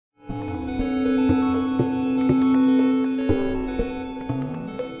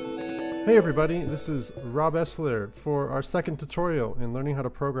everybody, this is Rob Essler for our second tutorial in learning how to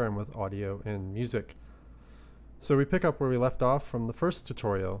program with audio and music. So we pick up where we left off from the first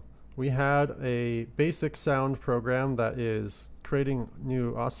tutorial. We had a basic sound program that is creating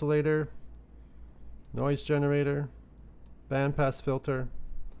new oscillator, noise generator, bandpass filter,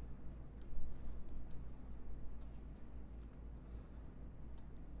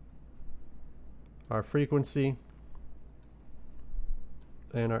 our frequency,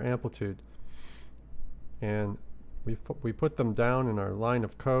 and our amplitude. And we put them down in our line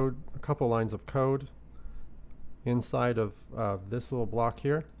of code, a couple lines of code inside of this little block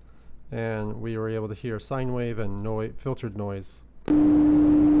here, and we were able to hear sine wave and filtered noise,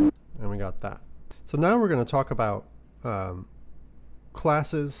 and we got that. So now we're going to talk about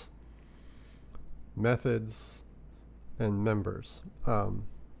classes, methods, and members.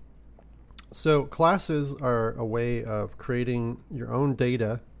 So classes are a way of creating your own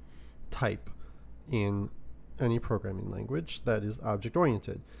data type in any programming language that is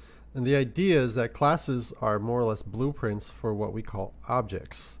object-oriented. And the idea is that classes are more or less blueprints for what we call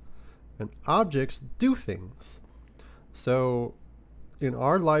objects. And objects do things. So in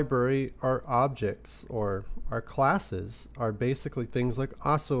our library, our objects or our classes are basically things like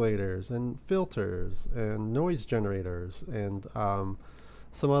oscillators and filters and noise generators and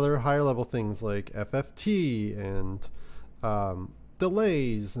some other higher level things like FFT and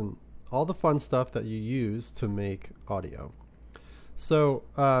delays and all the fun stuff that you use to make audio. So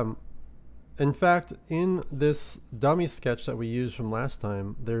in fact, in this dummy sketch that we used from last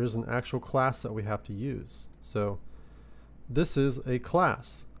time, there is an actual class that we have to use. So this is a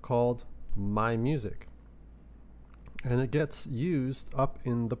class called myMusic, and it gets used up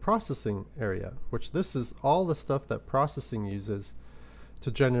in the processing area, which this is all the stuff that processing uses to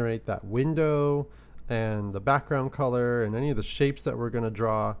generate that window and the background color and any of the shapes that we're going to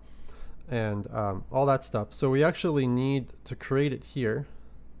draw and all that stuff. So we actually need to create it here,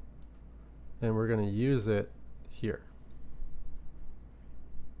 and we're going to use it here.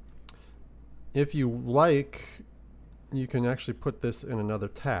 If you like, you can actually put this in another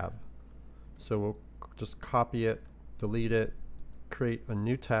tab. So we'll just copy it, delete it, create a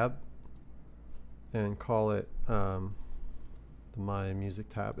new tab, and call it the My Music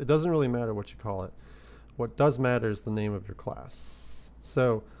tab. It doesn't really matter what you call it. What does matter is the name of your class.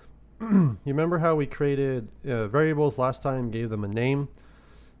 So you remember how we created variables last time, gave them a name?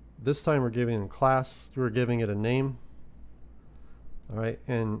 This time we're giving a class, we're giving it a name. All right,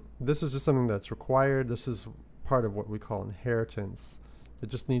 and this is just something that's required. This is part of what we call inheritance. It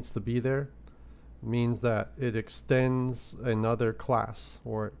just needs to be there. It means that it extends another class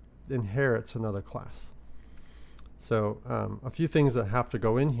or it inherits another class. So a few things that have to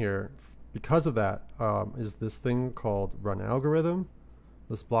go in here because of that is this thing called run algorithm,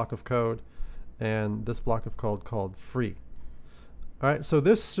 this block of code, and this block of code called free. All right, so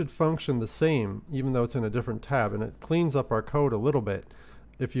this should function the same even though it's in a different tab, and it cleans up our code a little bit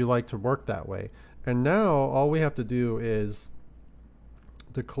if you like to work that way. And now all we have to do is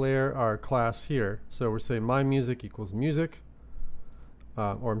declare our class here. So we're saying myMusic equals music,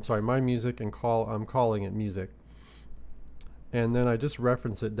 or I'm sorry, myMusic, and I'm calling it music. And then I just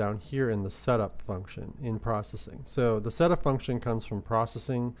reference it down here in the setup function in processing. So the setup function comes from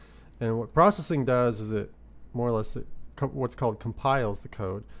processing, and what processing does is it more or less what's called compiles the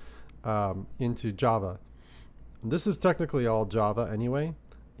code into Java. And this is technically all Java anyway.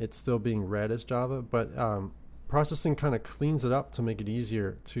 It's still being read as Java, but processing kind of cleans it up to make it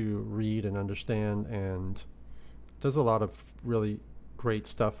easier to read and understand, and does a lot of really great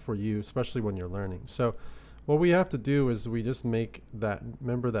stuff for you, especially when you're learning. So what we have to do is we just make that,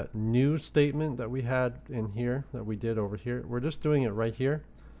 remember that new statement that we had in here, that we did over here, we're just doing it right here.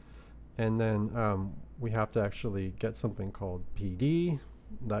 And then we have to actually get something called PD.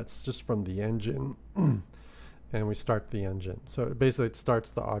 That's just from the engine. And we start the engine. So basically it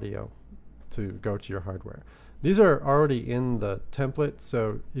starts the audio to go to your hardware. These are already in the template,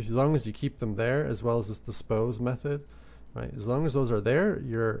 so as long as you keep them there, as well as this dispose method, right? As long as those are there,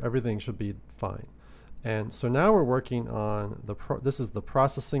 everything should be fine. And so now we're working on this is the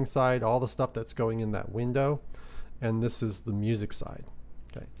processing side, all the stuff that's going in that window, and this is the music side.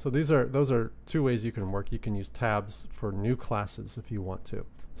 Okay, so those are two ways you can work. You can use tabs for new classes if you want to.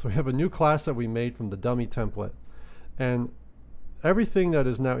 So we have a new class that we made from the dummy template, and everything that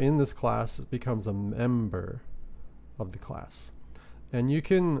is now in this class becomes a member of the class. And you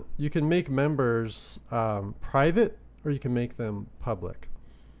can make members private, or you can make them public.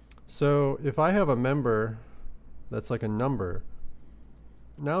 So if I have a member that's like a number,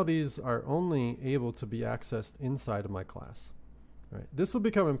 now these are only able to be accessed inside of my class. Right. This will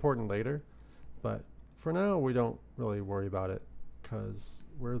become important later, but for now we don't really worry about it because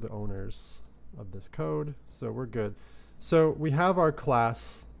we're the owners of this code, so we're good. So we have our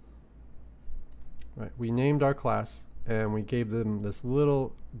class, right? We named our class and we gave them this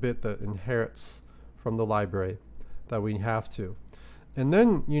little bit that inherits from the library that we have to. And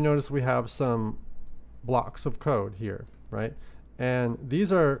then you notice we have some blocks of code here, right? And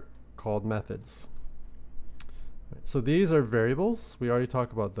these are called methods. So these are variables. We already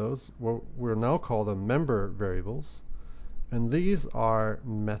talked about those. We'll now call them member variables. And these are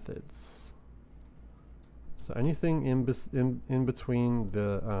methods. So anything in between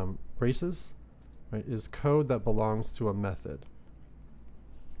the braces, right, is code that belongs to a method.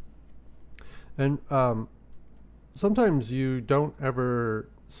 And sometimes you don't ever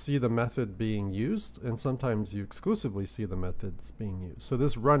see the method being used, and sometimes you exclusively see the methods being used. So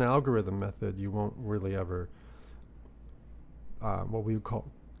this run algorithm method, you won't really ever what we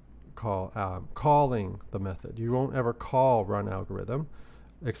call calling the method. You won't ever call run algorithm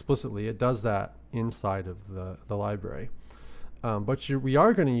explicitly. It does that inside of the library. But we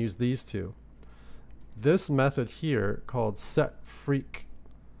are going to use these two. This method here called setFreq,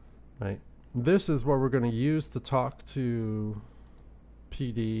 right? This is what we're going to use to talk to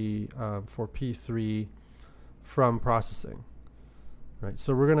Pd4P3 from processing, right?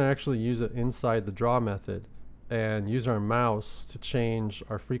 So we're going to actually use it inside the draw method and use our mouse to change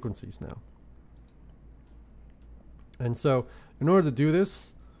our frequencies now. And so in order to do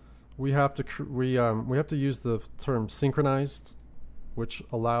this, we have to use the term synchronized, which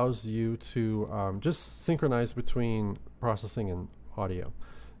allows you to just synchronize between processing and audio.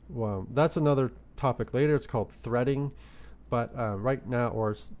 Well, that's another topic later. It's called threading, but right now,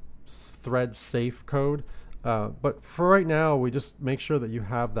 or thread safe code. But for right now, we just make sure that you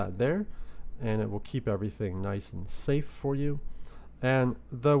have that there, and it will keep everything nice and safe for you. And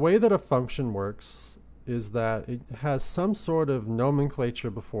the way that a function works is that it has some sort of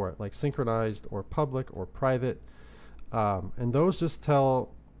nomenclature before it, like synchronized or public or private, and those just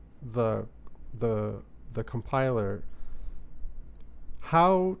tell the compiler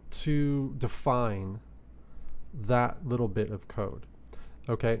how to define that little bit of code.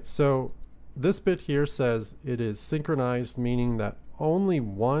 Okay, so this bit here says it is synchronized, meaning that only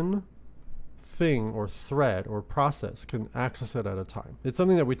one thing or thread or process can access it at a time. It's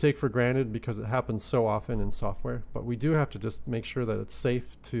something that we take for granted because it happens so often in software, but we do have to just make sure that it's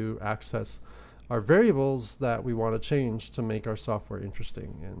safe to access our variables that we want to change to make our software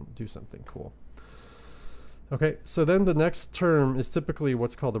interesting and do something cool. Okay, so then the next term is typically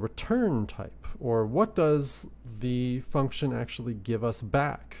what's called a return type, or what does the function actually give us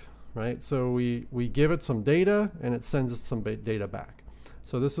back, right? So we give it some data and it sends us some data back.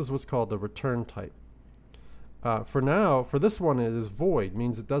 So this is what's called the return type. For now, for this one, it is void,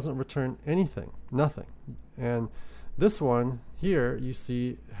 means it doesn't return anything, nothing. And this one here, you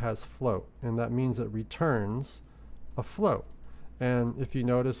see, has float, and that means it returns a float. And if you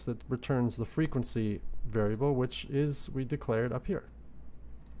notice, that returns the frequency variable, which is we declared up here.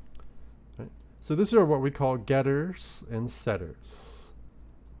 Right? So these are what we call getters and setters.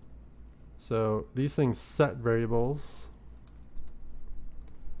 So these things set variables,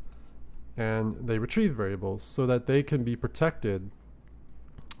 and they retrieve variables so that they can be protected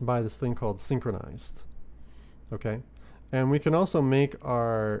by this thing called synchronized. Okay, and we can also make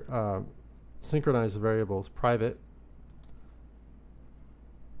our synchronized variables private,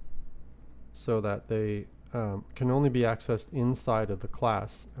 so that they can only be accessed inside of the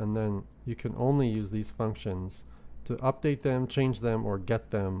class, and then you can only use these functions to update them, change them, or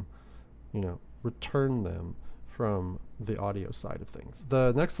get them, return them from the audio side of things.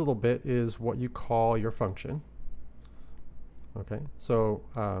 The next little bit is what you call your function. Okay, so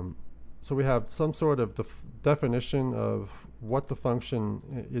so we have some sort of definition of what the function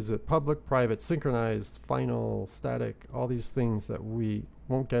is. It public, private, synchronized, final, static, all these things that we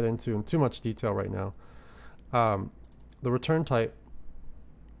won't get into in too much detail right now. The return type,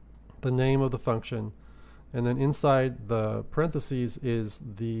 the name of the function, and then inside the parentheses is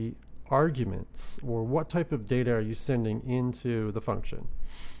the arguments, or what type of data are you sending into the function,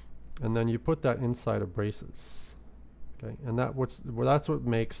 and then you put that inside of braces. Okay, and that's what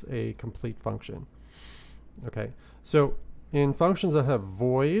makes a complete function. Okay, so in functions that have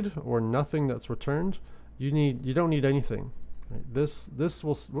void or nothing that's returned, you don't need anything. Right? This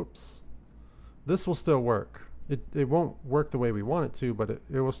will still work. It won't work the way we want it to, but it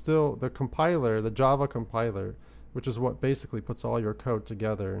will still, the compiler, the Java compiler, which is what basically puts all your code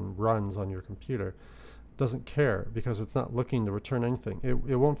together and runs on your computer, doesn't care because it's not looking to return anything.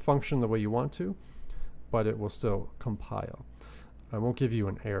 It won't function the way you want to, but it will still compile. I won't give you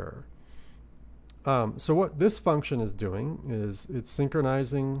an error. So what this function is doing is it's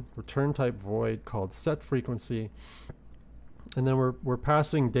synchronizing return type void called set frequency, and then we're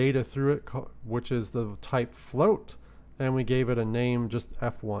passing data through it, which is the type float, and we gave it a name, just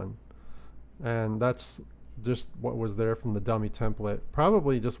F1, and that's just what was there from the dummy template.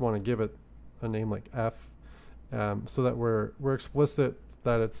 Probably just want to give it a name like F, so that we're explicit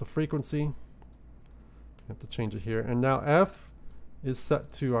that it's a frequency. I have to change it here, and now F is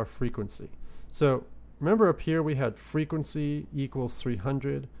set to our frequency. So remember up here we had frequency equals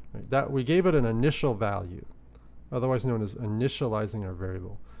 300. Right? That we gave it an initial value, otherwise known as initializing our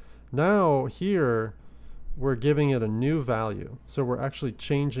variable. Now here we're giving it a new value. So we're actually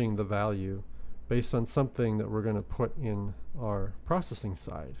changing the value based on something that we're going to put in our processing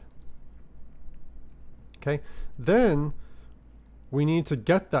side. Okay, then we need to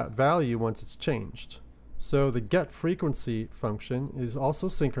get that value once it's changed. So the get frequency function is also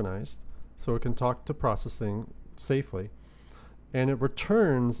synchronized, so it can talk to processing safely, and it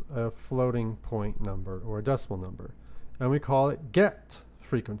returns a floating point number or a decimal number, and we call it get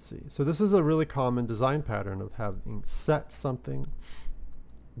frequency. So this is a really common design pattern of having set something,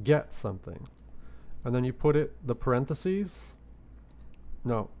 get something, and then you put it the parentheses.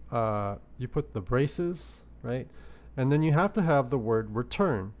 No, you put the braces, right? And then you have to have the word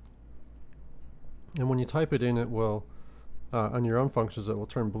return. And when you type it in, it will on your own functions, it will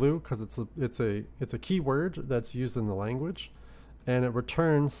turn blue because it's a keyword that's used in the language, and it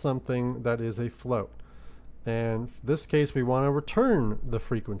returns something that is a float. And in this case, we want to return the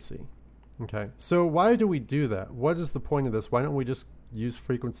frequency. Okay, so why do we do that? What is the point of this? Why don't we just use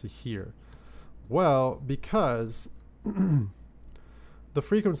frequency here? Well, because the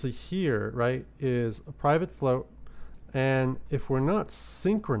frequency here, right, is a private float, and if we're not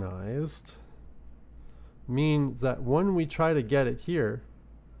synchronized, means that when we try to get it here,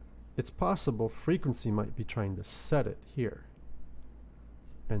 it's possible frequency might be trying to set it here,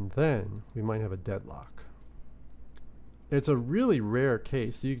 and then we might have a deadlock. It's a really rare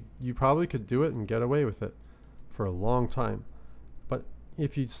case. You probably could do it and get away with it for a long time, but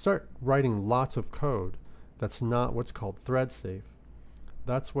if you start writing lots of code that's not what's called thread safe,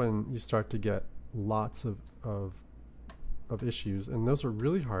 that's when you start to get lots of issues, and those are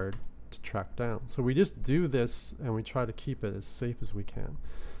really hard to track down. So we just do this and we try to keep it as safe as we can.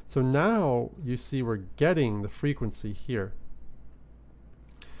 So now you see we're getting the frequency here,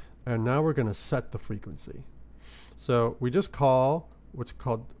 and now we're going to set the frequency. So we just call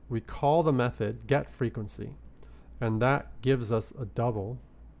we call the method get frequency, and that gives us a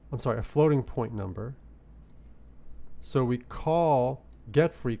floating point number. So we call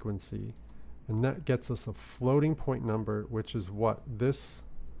get frequency, and that gets us a floating point number, which is what this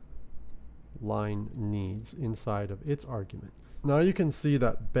line needs inside of its argument. Now you can see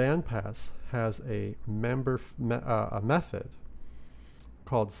that bandpass has a method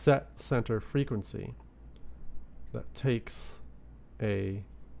called set center frequency that takes a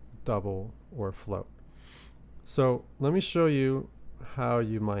double or float. So let me show you how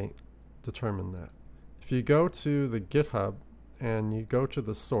you might determine that. If you go to the GitHub and you go to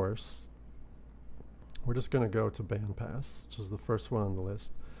the source, we're just going to go to bandpass, which is the first one on the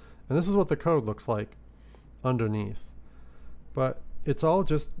list. And this is what the code looks like underneath. But it's all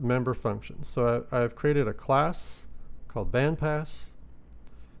just member functions. So I've created a class called bandpass,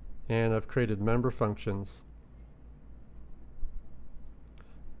 and I've created member functions.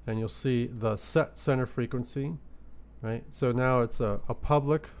 And you'll see the set center frequency, right? So now it's a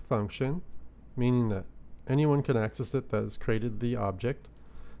public function, meaning that anyone can access it that has created the object.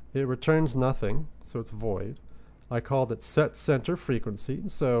 It returns nothing, so it's void. I called it set center frequency,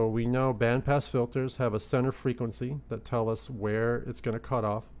 so we know bandpass filters have a center frequency that tell us where it's going to cut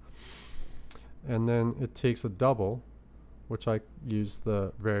off. And then it takes a double, which I use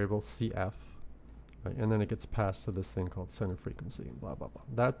the variable CF, right? And then it gets passed to this thing called center frequency, and blah, blah,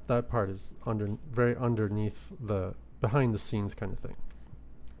 blah. That part is very underneath the behind the scenes kind of thing.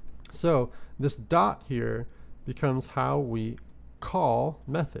 So this dot here becomes how we call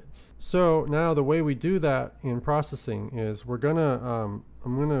methods. So now the way we do that in processing is we're gonna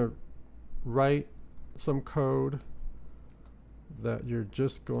I'm gonna write some code that you're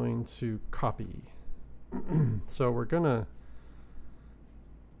just going to copy. So we're gonna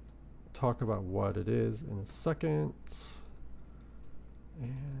talk about what it is in a second,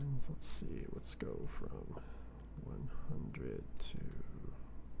 and let's see, let's go from 100 to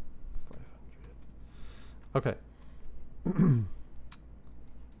 500. Okay.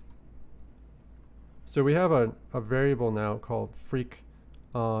 So we have a variable now called freq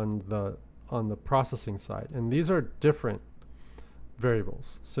on the processing side, and these are different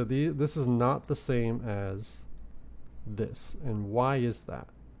variables. So this is not the same as this. And why is that?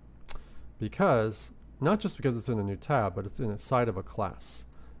 Because, not just because it's in a new tab, but it's inside of a class.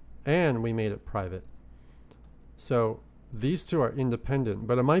 And we made it private. So these two are independent,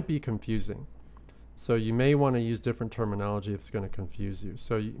 but it might be confusing. So you may want to use different terminology if it's going to confuse you.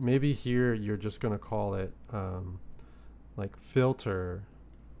 So maybe here you're just going to call it like filter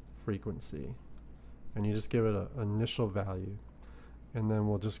frequency. And you just give it an initial value. And then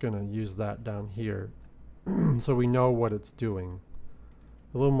we're just going to use that down here so we know what it's doing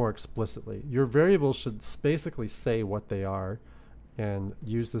a little more explicitly. Your variables should basically say what they are and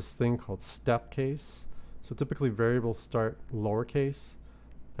use this thing called step case. So typically variables start lowercase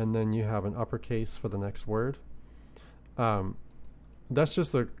and then you have an uppercase for the next word. That's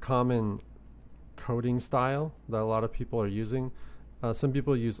just a common coding style that a lot of people are using. Some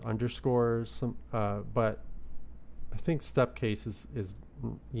people use underscores, but I think step case is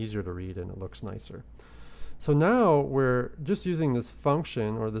easier to read and it looks nicer. So now we're just using this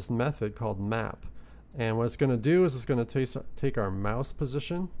function or this method called map. And what it's going to do is it's going to take our mouse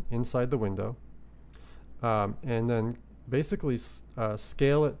position inside the window and then basically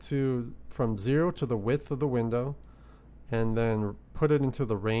scale it from 0 to the width of the window and then put it into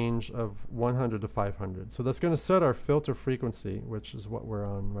the range of 100 to 500. So that's going to set our filter frequency, which is what we're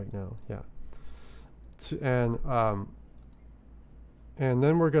on right now. Yeah. And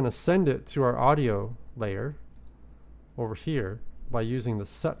then we're going to send it to our audio layer over here by using the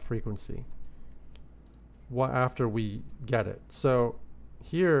set frequency after we get it. So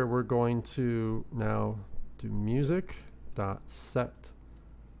here we're going to now do music.set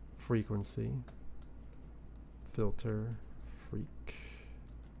frequency filter freak.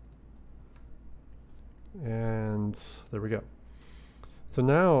 And there we go. So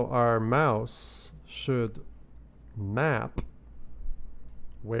now our mouse should map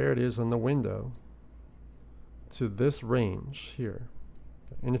where it is on the window to this range here.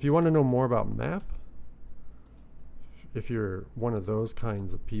 And if you want to know more about map, if you're one of those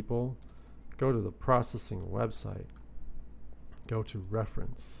kinds of people, go to the processing website, go to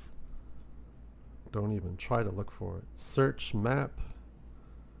reference, don't even try to look for it, search map,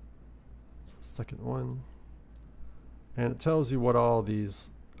 it's the second one, and it tells you what all these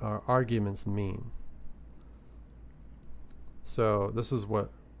arguments mean. So this is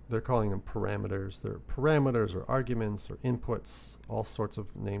what they're calling them parameters. They're parameters or arguments or inputs, all sorts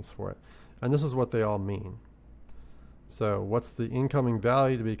of names for it. And this is what they all mean. So what's the incoming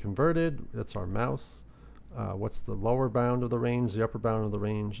value to be converted? That's our mouse. What's the lower bound of the range, the upper bound of the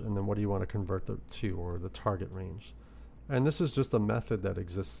range, and then what do you want to convert to, or the target range? And this is just a method that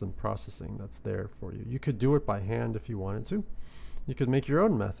exists in processing that's there for you. You could do it by hand if you wanted to. You could make your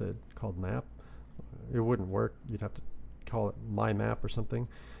own method called map. It wouldn't work. You'd have to call it my map or something.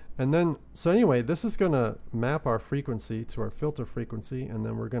 And then, so anyway, this is going to map our frequency to our filter frequency, and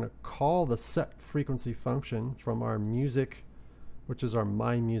then we're going to call the set frequency function from our music, which is our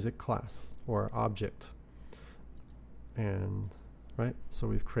my music class or object. And right, so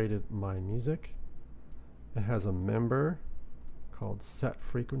we've created my music. It has a member called set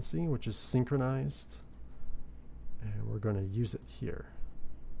frequency, which is synchronized, and we're going to use it here.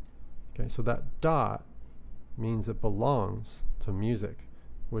 Okay, so that dot means it belongs to music,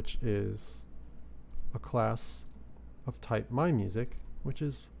 which is a class of type myMusic, which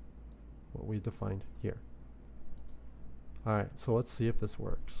is what we defined here. All right, so let's see if this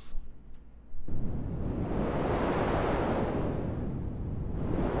works.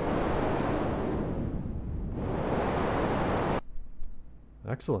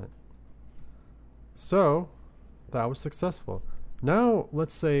 Excellent. So that was successful. Now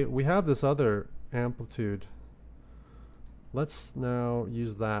let's say we have this other amplitude. Let's now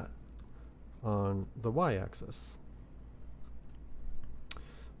use that on the y-axis.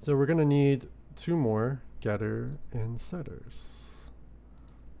 So we're going to need two more getter and setters.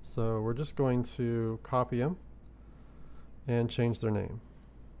 So we're just going to copy them and change their name.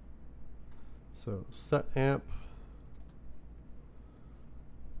 So set amp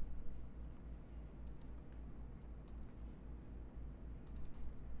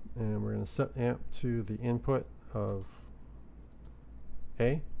and we're going to set amp to the input of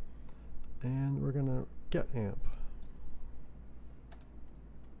A, and we're going to get amp,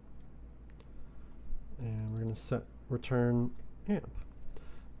 and we're going to set return amp,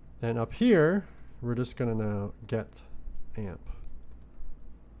 and up here we're just going to now get amp,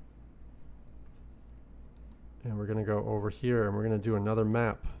 and we're going to go over here and we're going to do another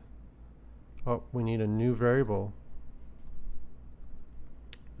map. Oh, we need a new variable,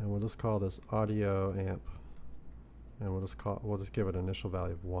 and we'll just call this audio amp, and we'll just give it an initial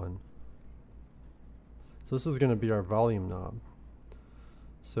value of 1. So this is going to be our volume knob.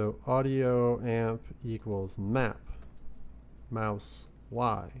 So audio amp equals map mouse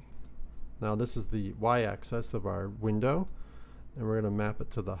Y. Now this is the y-axis of our window, and we're going to map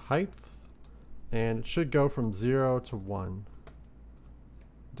it to the height, and it should go from 0 to 1.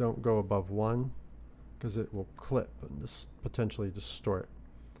 Don't go above 1 because it will clip and potentially distort.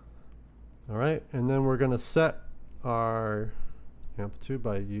 Alright, and then we're going to set our amplitude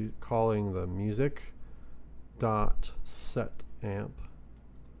by calling the music dot set amp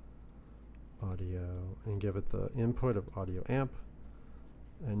audio and give it the input of audio amp,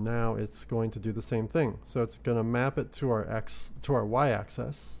 and now it's going to do the same thing. So it's going to map it to our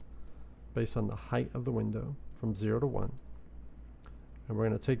y-axis based on the height of the window from 0 to 1, and we're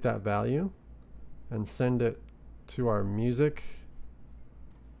going to take that value and send it to our music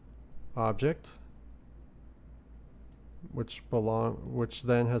object, which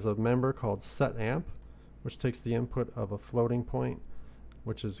then has a member called set amp, which takes the input of a floating point,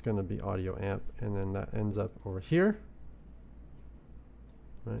 which is going to be audio amp, and then that ends up over here.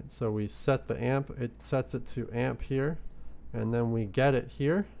 Right, so we set the amp, it sets it to amp here, and then we get it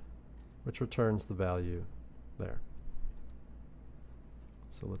here, which returns the value there.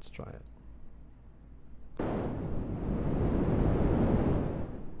 So let's try it.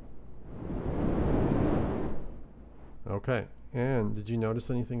 Okay, and did you notice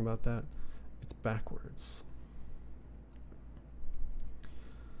anything about that? It's backwards.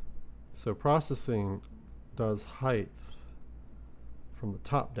 So processing does height from the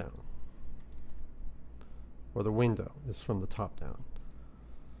top down, or the window is from the top down.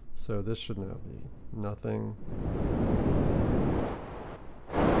 So this should now be nothing.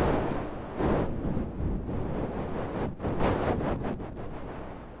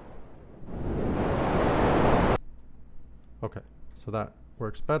 Okay, so that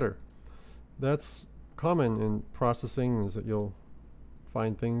works better. That's common in processing, is that you'll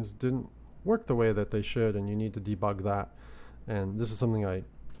find things didn't work the way that they should, and you need to debug that. And this is something I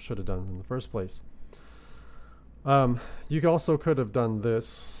should have done in the first place. You also could have done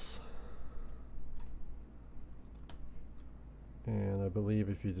this, and I believe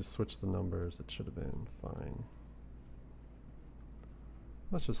if you just switch the numbers, it should have been fine.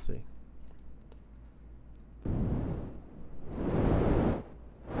 Let's just see.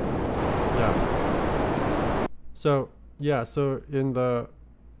 Yeah. So in the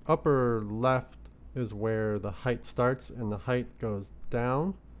upper left is where the height starts, and the height goes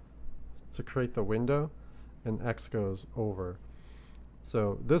down to create the window, and X goes over.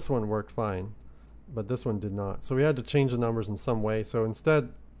 So this one worked fine, but this one did not. So we had to change the numbers in some way. So instead,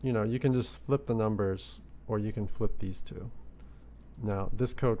 you can just flip the numbers, or you can flip these two. Now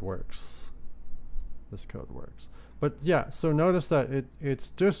this code works. This code works. But yeah, so notice that it's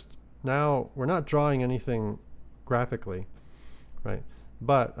just, now we're not drawing anything graphically, right?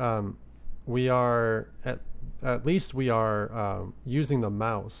 But we are at least we are using the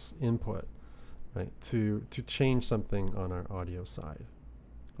mouse input, right, to change something on our audio side.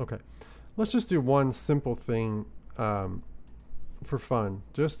 Okay, let's just do one simple thing for fun,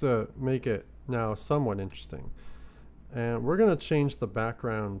 just to make it now somewhat interesting. And we're going to change the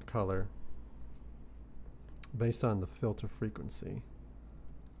background color based on the filter frequency.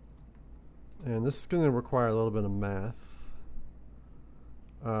 And this is going to require a little bit of math.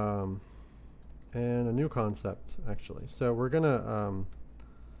 And a new concept, actually. So we're going to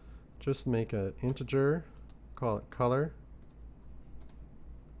just make an integer, call it color.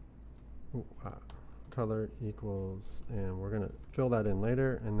 Color equals, and we're going to fill that in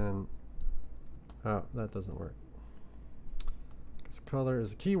later, and then, oh, that doesn't work. Because color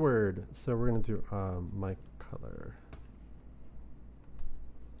is a keyword, so we're going to do my color.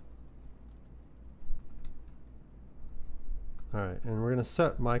 All right, and we're going to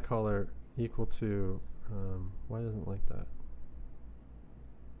set my color equal to, why doesn't it like that?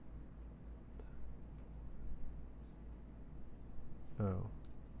 Oh.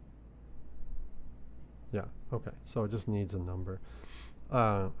 Yeah, okay, so it just needs a number.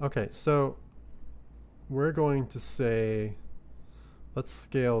 Okay, so we're going to say, let's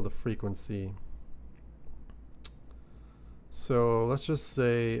scale the frequency. So let's just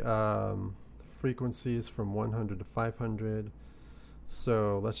say frequency is from 100 to 500.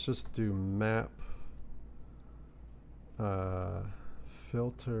 So let's just do map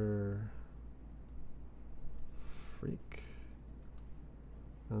filter freak,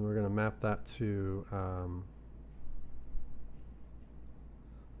 and we're going to map that to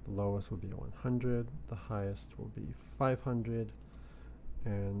the lowest will be 100, the highest will be 500,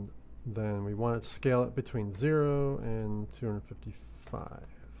 and then we want to scale it between 0 and 255.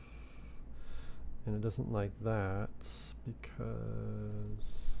 And it doesn't like that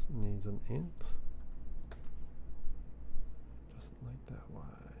because it needs an int. Doesn't like that. Why?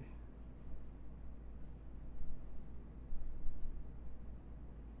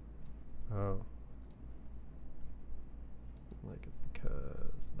 Oh. Like it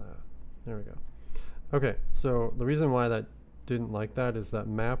because that. There we go. Okay, so the reason why that didn't like that is that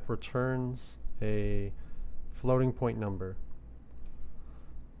map returns a floating point number.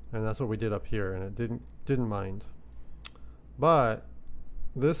 And that's what we did up here, and it didn't mind. But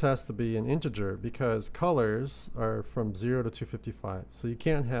this has to be an integer because colors are from 0 to 255. So you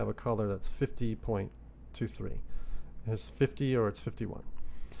can't have a color that's 50.23. It's 50 or it's 51.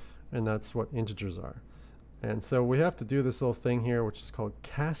 And that's what integers are. And so we have to do this little thing here, which is called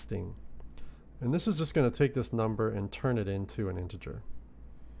casting. And this is just going to take this number and turn it into an integer.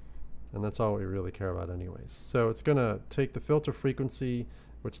 And that's all we really care about anyways. So it's going to take the filter frequency,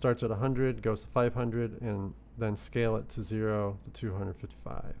 which starts at 100, goes to 500, and then scale it to 0 to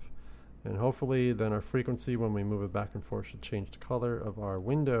 255. And hopefully then our frequency, when we move it back and forth, should change the color of our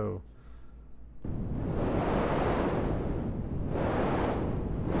window.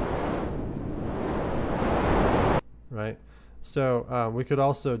 Right? So we could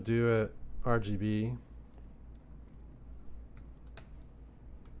also do it RGB.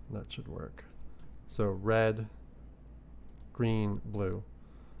 That should work. So red, green, blue.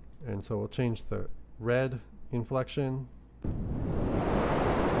 And so we'll change the red inflection.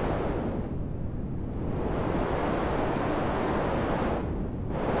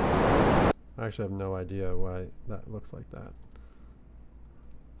 I actually have no idea why that looks like that.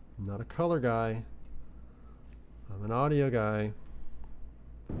 I'm not a color guy. I'm an audio guy.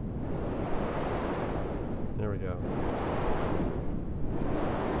 There we go.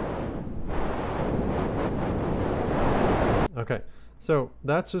 Okay, so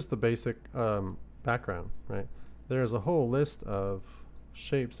that's just the basic background, right? There's a whole list of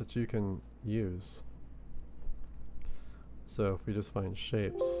shapes that you can use. So if we just find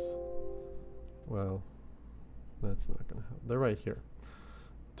shapes, well, that's not going to help. They're right here.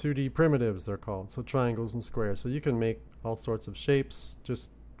 2D primitives, they're called. So triangles and squares. So you can make all sorts of shapes.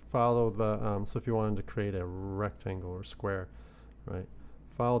 Just follow the, so if you wanted to create a rectangle or square, right?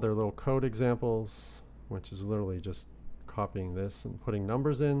 Follow their little code examples, which is literally just copying this and putting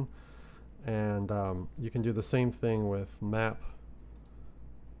numbers in. And you can do the same thing with map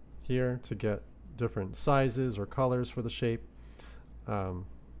here to get different sizes or colors for the shape,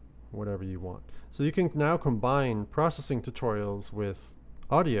 whatever you want. So you can now combine processing tutorials with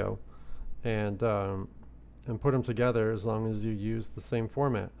audio and put them together as long as you use the same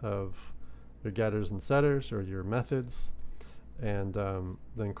format of your getters and setters or your methods, and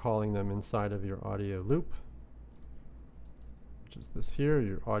then calling them inside of your audio loop, which is this here,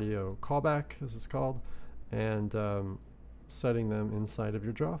 your audio callback as it's called, and setting them inside of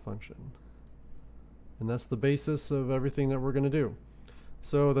your draw function. And that's the basis of everything that we're going to do.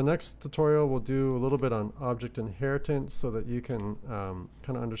 So the next tutorial we'll do a little bit on object inheritance so that you can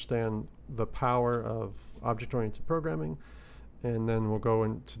kind of understand the power of object-oriented programming. And then we'll go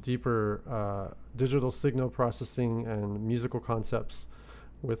into deeper digital signal processing and musical concepts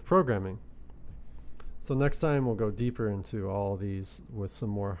with programming. So next time we'll go deeper into all these with some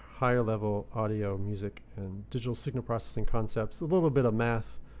more higher level audio, music, and digital signal processing concepts, a little bit of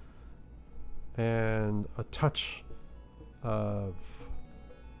math, and a touch of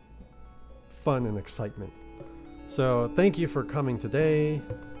fun and excitement. So thank you for coming today.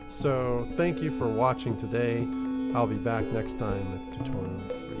 So thank you for watching today. I'll be back next time with tutorial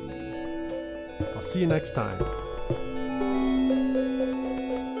 3. I'll see you next time.